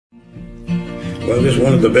Well, this is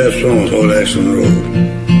one of the best songs Hoyt Axton wrote.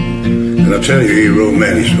 And I tell you, he wrote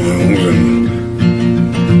many songs, and,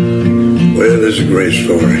 well, it's a great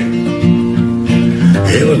story.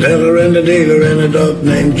 He was Della and a dealer and a dog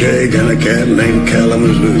named Jake and a cat named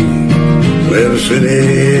Kalamazoo. Left the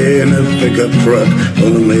city in a pickup truck,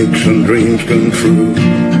 gonna make some dreams come true.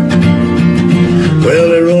 Well,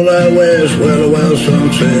 they roll out west where the wild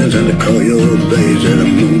sun sets and the coyote days at the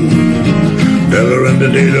moon. Della and the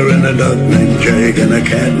dealer and a dog named Jake and a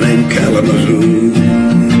cat named Kalamazoo.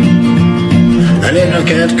 And then the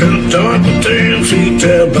cat couldn't talk the tales he'd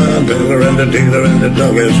tell about Della and the dealer and the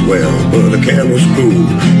dog as well. But the cat was cool,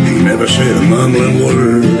 he never said a mumbling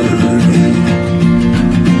word.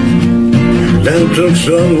 Down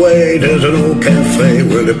Tucson way, there's an old cafe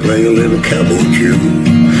where they play a little cowboy tune.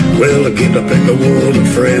 Well, the kid I pick a was a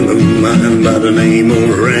friend of mine by the name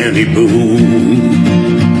of Randy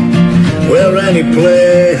Boone. Well, Randy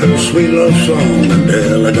played her sweet love song, and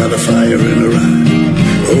Della got a fire in her eye.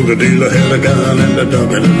 Oh, the dealer held a gun and the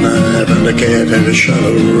dog had a knife, and the cat had a shot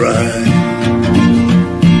of rye.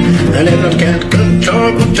 And if the cat couldn't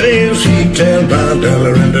talk with tales, he'd tell about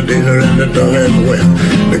Della and the dealer and the dog as well.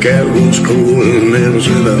 The cat was cool and never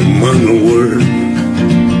said a mumbling word.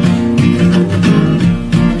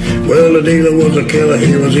 Well, the dealer was a killer,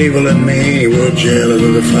 he was evil and mean, he was jealous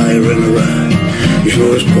of the fire in the rye. He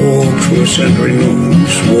swore his pork for a century moon,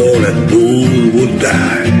 swore that Boone would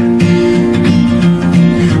die.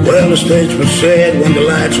 Well, the statesman said when the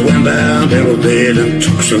lights went out, they were dead in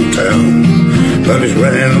Tucson town. Bodies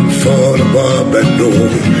ran for the bar back door,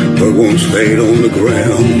 but one stayed on the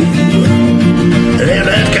ground. And if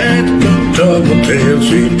that cat could talk with tales,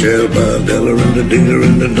 he'd tell about Della and the dealer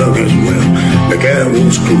and the dog as well. The cat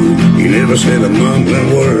was cool, he never said a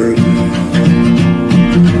mumbling word.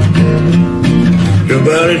 The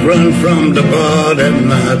bodies run from the bar that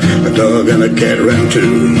night, the dog and the cat ran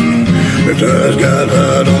too. The tires got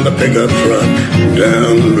hot on the pickup truck,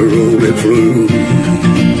 down the road it flew.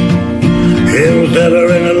 It was Della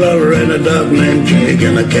and a lover and a dog named Jake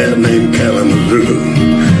and a cat named Kalamazoo.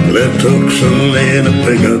 Left Tucson in a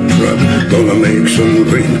pickup truck, gonna make some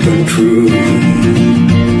dreams come true.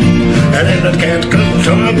 And if the cat couldn't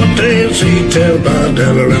talk with tales, he'd tell about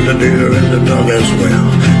Della and the dealer and the dog as well.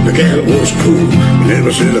 The cat was cool,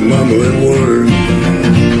 never said a mumbling word.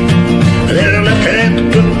 And if the cat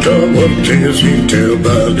couldn't talk with tales, he'd tell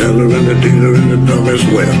about Della and the dealer and the dog as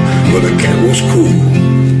well. But the cat was cool,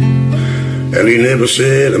 and he never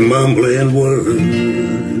said a mumbling word.